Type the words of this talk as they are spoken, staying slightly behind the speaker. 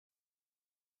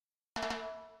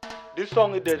This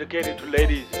song is dedicated to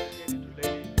ladies.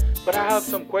 But I have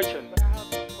some questions.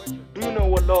 Do you know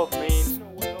what love means?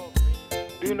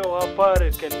 Do you know how far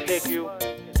it can take you?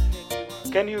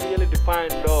 Can you really define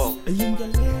love?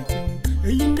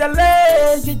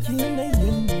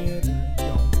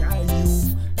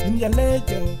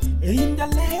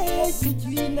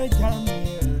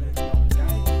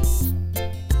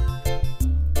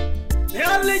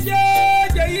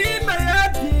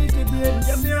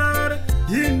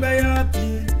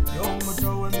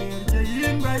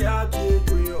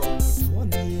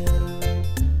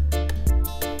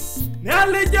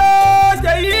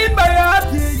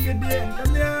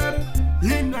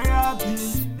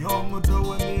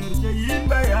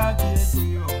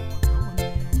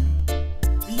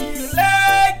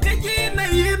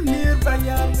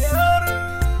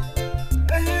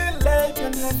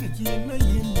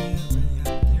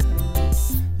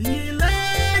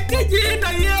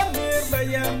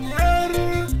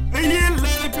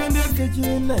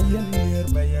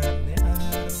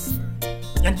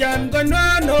 Yan go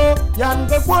no, yan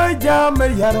go boy jam,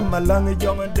 yar malang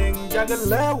jong ding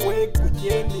jagal we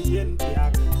kujen yen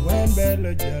tiak when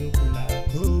belo jal kula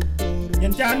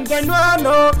kubur. Yan go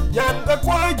no, yan go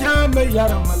boy jam,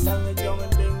 yar malang jong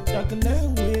ding jagal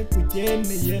we kujen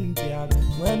yen tiak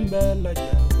when belo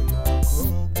jal kula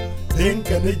kubur. Ding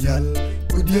kan jal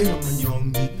kujen manyong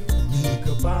di mi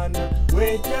kapana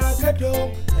we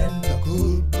jagadong en the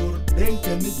kubur. Ding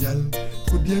kan jal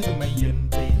kujen mayen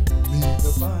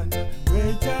Kapana, we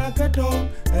jagadong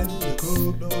and the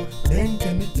kodo, then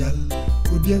can it jal,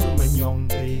 could you manyong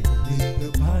day,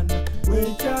 Kapana, we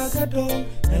jagadong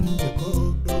and the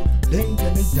kodo, then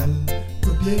can it jal,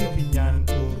 could you be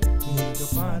yanko,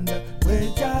 Kapana, we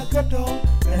jagadong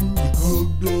and the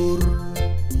kodo.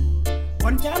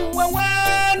 One jam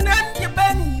one and your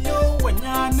penny, when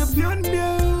you're the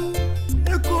pioneer,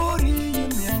 the Cory,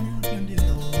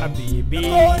 a baby.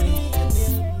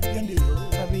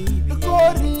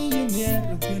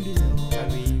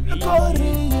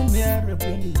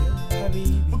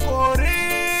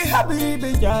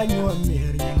 Habibi janyo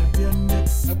miryan pianne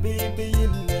habibi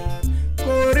inna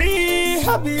Kori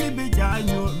habibi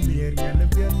janyo miryan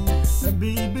pianne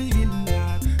habibi inna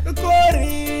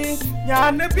Kori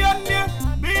nyan pianne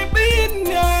bibi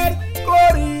inna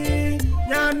Kori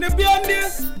nyan pianne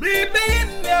bibi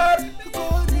inna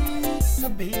Kori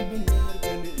habibi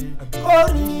miryan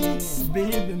Kori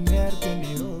habibi miryan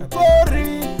Kori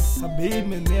habibi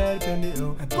miryan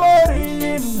Kori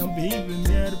habibi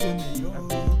miryan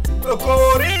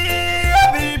Kori,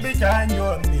 baby, can you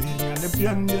near the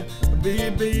piano,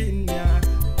 baby?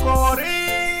 Kori,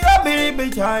 baby,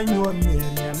 can you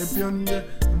near the piano,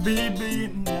 baby?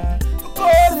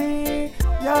 Kori,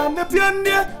 yan the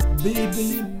piano, baby.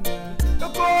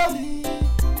 Kori,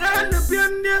 yan the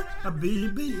piano,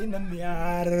 baby in the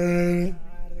yard.